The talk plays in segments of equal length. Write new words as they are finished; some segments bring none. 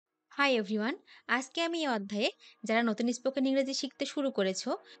Hi everyone. আজকে আমি এই অধ্যায়ে যারা নতুন স্পোকেন ইংরেজি শিখতে শুরু করেছো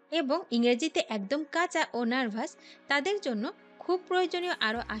এবং ইংরেজিতে একদম কাঁচা ও নার্ভাস তাদের জন্য খুব প্রয়োজনীয়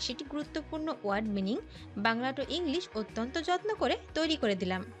আরও ৮০টি গুরুত্বপূর্ণ word meaning Bangla to English অত্যন্ত যত্ন করে তৈরি করে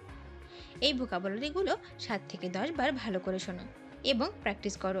দিলাম। এই ভোকাবুলারিগুলো ৭ থেকে ১০ বার ভালো করে শোনো এবং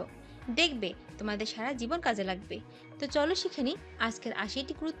প্র্যাকটিস করো। দেখবে তোমাদের সারা জীবন কাজে লাগবে। তো চলো শিখে নিই আজকের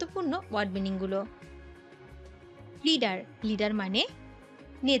 ৮০টি গুরুত্বপূর্ণ ওয়ার্ড মিনিংগুলো। লিডার, লিডার মানে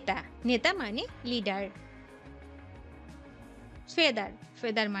নেতা, নেতা মানে লিডার। ফেদার,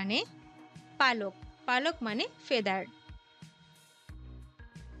 ফেদার মানে পালক, পালক মানে ফেদার।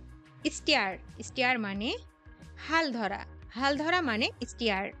 স্টিয়ার, স্টিয়ার মানে হাল ধরা, হাল ধরা মানে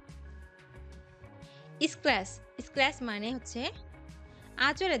স্টিয়ার। স্ক্র্যাচ, স্ক্র্যাচ মানে হচ্ছে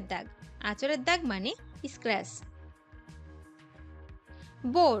আঁচড়ের দাগ, আঁচড়ের দাগ মানে স্ক্র্যাচ।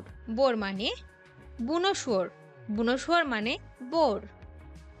 বোর, বোর মানে বুনো শুয়োর, বুনো শুয়োর মানে বোর।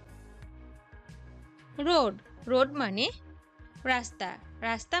 রোড, রোড মানে রাস্তা,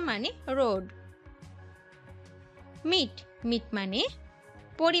 রাস্তা মানে রোড। মিট, মিট মানে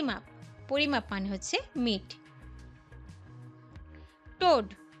পরিমাপ, পরিমাপ মানে হচ্ছে মিট। টোড,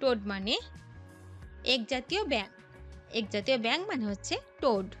 টোড মানে এক জাতীয় ব্যাঙ, এক জাতীয় ব্যাঙ মানে হচ্ছে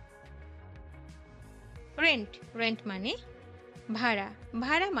টোড। রেন্ট, রেন্ট মানে ভাড়া,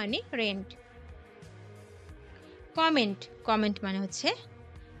 ভাড়া মানে রেন্ট। কমেন্ট, কমেন্ট মানে হচ্ছে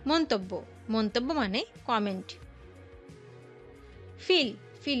মন্তব্য, মন্তব্য মানে কমেন্ট। ফিল,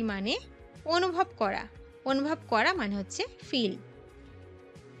 ফিল মানে অনুভব করা, অনুভব করা মানে হচ্ছে ফিল।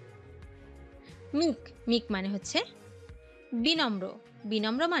 মিক, মিক মানে হচ্ছে বিনম্র,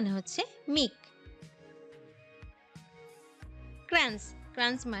 বিনম্র মানে হচ্ছে মিক। ক্রাঞ্চ,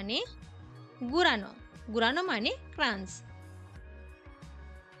 ক্রাঞ্চ মানে গুড়ানো, গুড়ানো মানে ক্রাঞ্চ।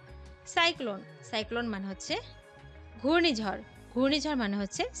 সাইক্লোন, সাইক্লোন মানে হচ্ছে ঘূর্ণিঝড়, ঘূর্ণিঝড় মানে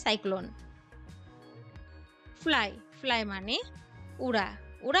হচ্ছে সাইক্লোন। ফ্লাই, ফ্লাই মানে উড়া,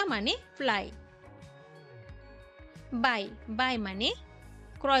 উড়া মানে ফ্লাই। বাই, বাই মানে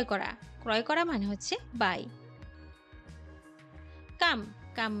ক্রয় করা, ক্রয় করা মানে হচ্ছে বাই। কাম,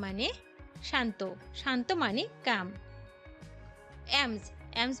 কাম মানে শান্ত, শান্ত মানে কাম। এমস,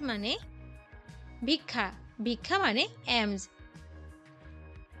 এমস মানে ভিক্ষা, ভিক্ষা মানে এমস।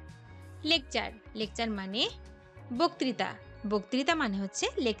 লেকচার, লেকচার মানে বক্তৃতা, বক্তৃতা মানে হচ্ছে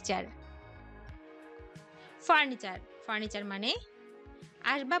লেকচার। ফার্নিচার, ফার্নিচার মানে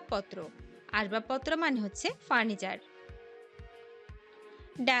আসবাবপত্র, আসবাবপত্র মানে হচ্ছে ফার্নিচার।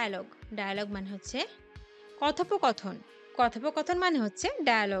 ডায়ালগ, ডায়ালগ মানে হচ্ছে কথোপকথন, কথোপকথন মানে হচ্ছে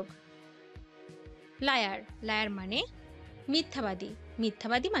ডায়ালগ। লায়ার, লায়ার মানে মিথ্যাবাদী,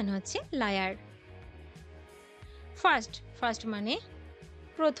 মিথ্যাবাদী মানে হচ্ছে লায়ার। ফার্স্ট, ফার্স্ট মানে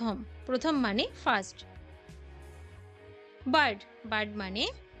প্রথম, প্রথম মানে ফার্স্ট। বার্ড, বার্ড মানে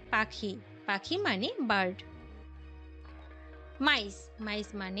পাখি, পাখি মানে বার্ড। মাইস, মাইস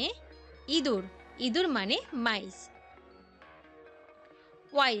মানে ইঁদুর, ইঁদুর মানে মাইস।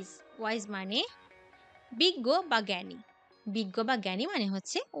 ওয়াইজ, ওয়াইজ মানে বিজ্ঞ বা জ্ঞানী, বিজ্ঞ বা জ্ঞানী মানে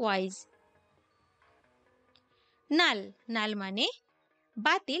হচ্ছে ওয়াইজ। নাল, নাল মানে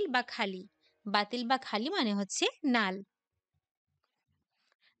বাতিল বা খালি, বাতিল বা খালি মানে হচ্ছে নাল।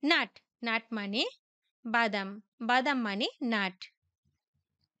 নাট, নাট মানে বাদাম, বাদাম মানে নাট।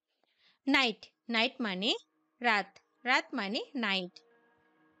 নাইট, নাইট মানে রাত, রাত মানে নাইট।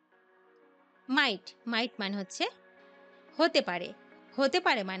 মাইট, মাইট মানে হচ্ছে হতে পারে, হতে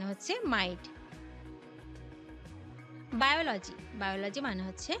পারে মানে হচ্ছে মাইট। বায়োলজি, বায়োলজি মানে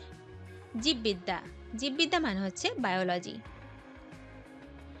হচ্ছে জীববিদ্যা, জীববিদ্যা মানে হচ্ছে বায়োলজি।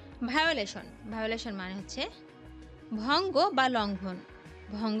 ভায়োলেশন, ভায়োলেশন মানে হচ্ছে ভঙ্গ বা লঙ্ঘন,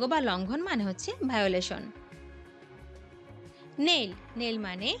 ভঙ্গ বা লঙ্ঘন মানে হচ্ছে ভায়োলেশন। নেল, নেল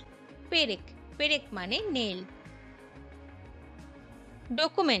মানে পেরেক, পেরেক মানে নেল।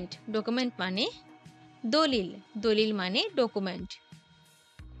 ডকুমেন্ট, ডকুমেন্ট মানে দলিল, দলিল মানে ডকুমেন্ট।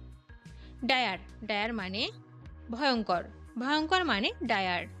 ডায়ার, ডায়ার মানে ভয়ঙ্কর, ভয়ঙ্কর মানে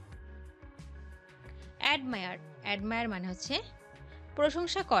ডায়ার। অ্যাডমায়ার, অ্যাডমায়ার মানে হচ্ছে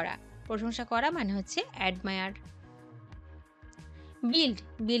প্রশংসা করা, প্রশংসা করা মানে হচ্ছে অ্যাডমায়ার। বিল্ড,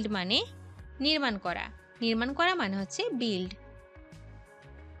 বিল্ড মানে নির্মাণ করা, নির্মাণ করা মানে হচ্ছে বিল্ড।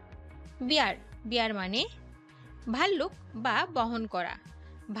 বিয়ার, বিয়ার মানে ভাল্লুক বা বহন করা,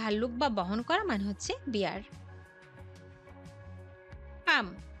 ভাল্লুক বা বহন করা মানে হচ্ছে বিয়ার। পাম,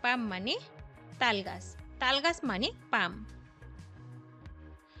 পাম মানে তালগাছ, তালগাছ মানে পাম।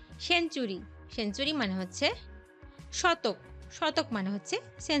 সেঞ্চুরি, সেঞ্চুরি মানে হচ্ছে শতক, শতক মানে হচ্ছে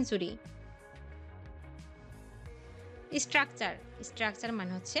সেঞ্চুরি। স্ট্রাকচার, স্ট্রাকচার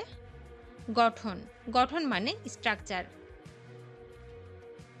মানে হচ্ছে গঠন, গঠন মানে স্ট্রাকচার।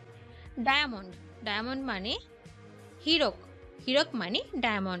 ডায়মন্ড, ডায়মন্ড মানে হীরক, হীরক মানে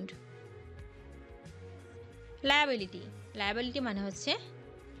ডায়মন্ড। লায়াবিলিটি, লায়াবিলিটি মানে হচ্ছে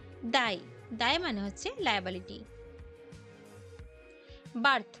দায়, দায় মানে হচ্ছে লায়াবিলিটি।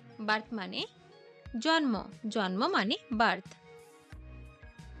 বার্থ, বার্থ মানে জন্ম, জন্ম মানে বার্থ।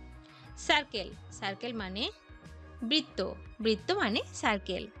 সার্কেল, সার্কেল মানে বৃত্ত, বৃত্ত মানে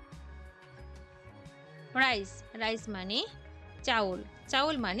সার্কেল। রাইস, রাইস মানে চাউল,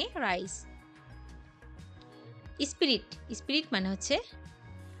 চাউল মানে রাইস। স্পিরিট, স্পিরিট মানে হচ্ছে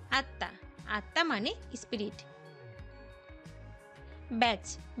আত্মা, আত্মা মানে স্পিরিট।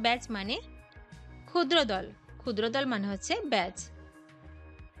 ব্যাচ, ব্যাচ মানে ক্ষুদ্র দল, ক্ষুদ্র দল মানে হচ্ছে ব্যাচ।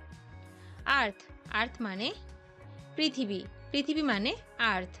 আর্থ, আর্থ মানে পৃথিবী, পৃথিবী মানে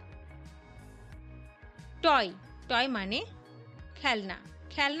আর্থ। টয়, টয় মানে খেলনা,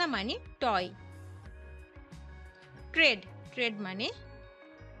 খেলনা মানে টয়। ট্রেড, ট্রেড মানে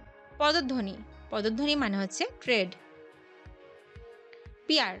পদধ্বনি, পদধ্বনি মানে হচ্ছে ট্রেড।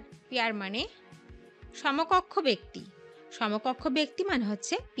 পিয়ার, পিয়ার মানে সমকক্ষ ব্যক্তি, সমকক্ষ ব্যক্তি মানে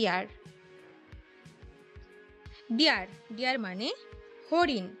হচ্ছে পিয়ার। ডিয়ার, ডিয়ার মানে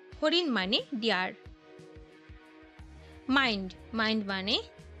হরিণ, হরিণ মানে ডিয়ার। মাইন্ড, মাইন্ড মানে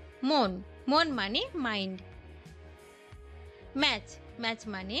মন, মন মানে মাইন্ড। ম্যাচ, ম্যাচ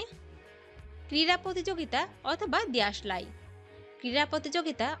মানে ক্রীড়া প্রতিযোগিতা অথবা দেশলাই, ক্রীড়া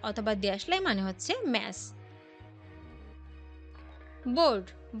প্রতিযোগিতা অথবা দেশলাই মানে হচ্ছে ম্যাচ।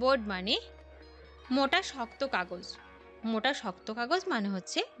 বোর্ড, বোর্ড মানে মোটা শক্ত কাগজ, মোটা শক্ত কাগজ মানে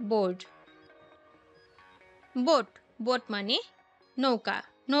হচ্ছে বোর্ড। বোট, বোট মানে নৌকা,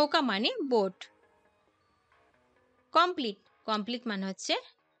 নৌকা মানে বোট। কমপ্লিট, কমপ্লিট মানে হচ্ছে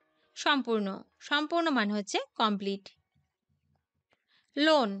সম্পূর্ণ, সম্পূর্ণ মানে হচ্ছে কমপ্লিট।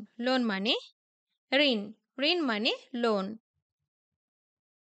 লোন, লোন মানে ঋণ, ঋণ মানে লোন।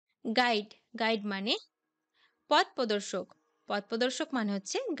 গাইড, গাইড মানে পথ প্রদর্শক, পথ প্রদর্শক মানে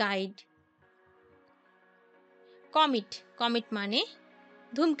হচ্ছে গাইড। কমিট, কমিট মানে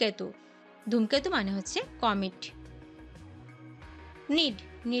ধূমকেতু, ধূমকেতু মানে হচ্ছে কমিট। নিড,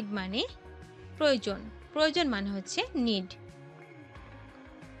 নিড মানে প্রয়োজন, প্রয়োজন মানে হচ্ছে নিড।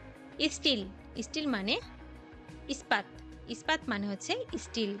 স্টিল, স্টিল মানে ইস্পাত, ইস্পাত মানে হচ্ছে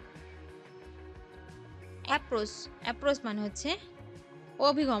স্টিল। অ্যাপ্রোচ, অ্যাপ্রোচ মানে হচ্ছে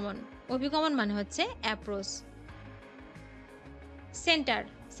অভিগমন, অভিগমন মানে হচ্ছে অ্যাপ্রোচ। সেন্টার,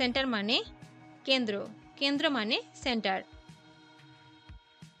 সেন্টার মানে কেন্দ্র, কেন্দ্র মানে সেন্টার।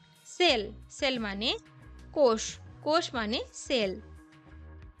 সেল, সেল মানে কোষ, কোষ মানে সেল।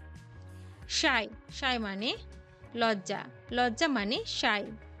 শাই, শাই মানে লজ্জা, লজ্জা মানে শাই।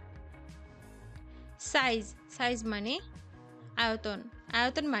 সাইজ, সাইজ মানে আয়তন,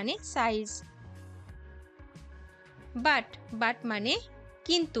 আয়তন মানে সাইজ। বাট, বাট মানে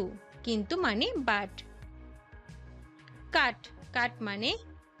কিন্তু, কিন্তু মানে বাট। কাট, কাট মানে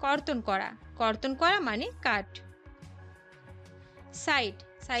কর্তন করা, কর্তন করা মানে কাট। সাইট,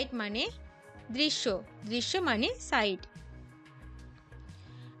 সাইট মানে দৃশ্য, দৃশ্য মানে সাইট।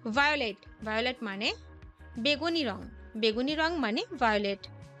 ভায়োলেট, ভায়োলেট মানে বেগুনি রং, বেগুনি রং মানে ভায়োলেট।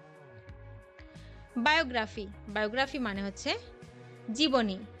 বায়োগ্রাফি, বায়োগ্রাফি মানে হচ্ছে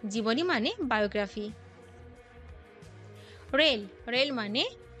জীবনী, জীবনী মানে বায়োগ্রাফি। রেল, রেল মানে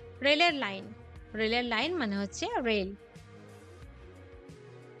রেলের লাইন, রেলের লাইন মানে হচ্ছে রেল।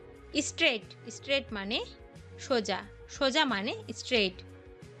 স্ট্রেট, স্ট্রেট মানে সোজা, সোজা মানে স্ট্রেট।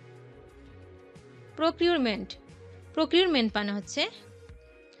 প্রকিউরমেন্ট, প্রকিউরমেন্ট মানে হচ্ছে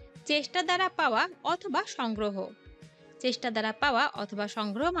চেষ্টা দ্বারা পাওয়া অথবা সংগ্রহ, চেষ্টা দ্বারা পাওয়া অথবা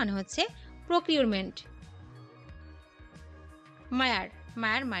সংগ্রহ মানে হচ্ছে প্রকিউরমেন্ট। মায়ার,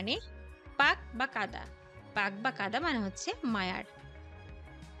 মায়ার মানে পাক বা কাদা, পাক বা কাদা মানে হচ্ছে মায়ার।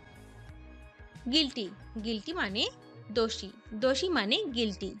 গিলটি, গিলটি মানে দোষী, দোষী মানে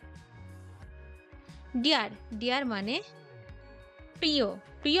গিলটি। ডিয়ার, ডিয়ার মানে প্রিয়,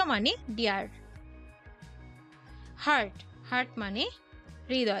 প্রিয় মানে ডিয়ার। হার্ট, হার্ট মানে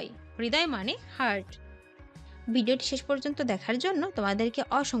হৃদয়, হৃদয় মানে হার্ট। ভিডিওটি শেষ পর্যন্ত দেখার জন্য তোমাদেরকে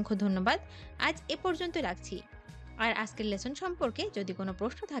অসংখ্য ধন্যবাদ। আজ এ পর্যন্ত রাখছি। আর আজকের লেসন সম্পর্কে যদি কোনো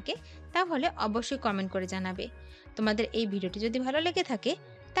প্রশ্ন থাকে তাহলে অবশ্যই কমেন্ট করে জানাবে। তোমাদের এই ভিডিওটি যদি ভালো লেগে থাকে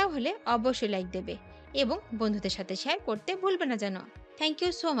তাহলে অবশ্যই লাইক দেবে এবং বন্ধুদের সাথে শেয়ার করতে ভুলবে না যেন। Thank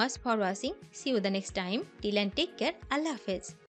you so much for watching. C you the next time. Till and take care. আল্লাহ হাফেজ।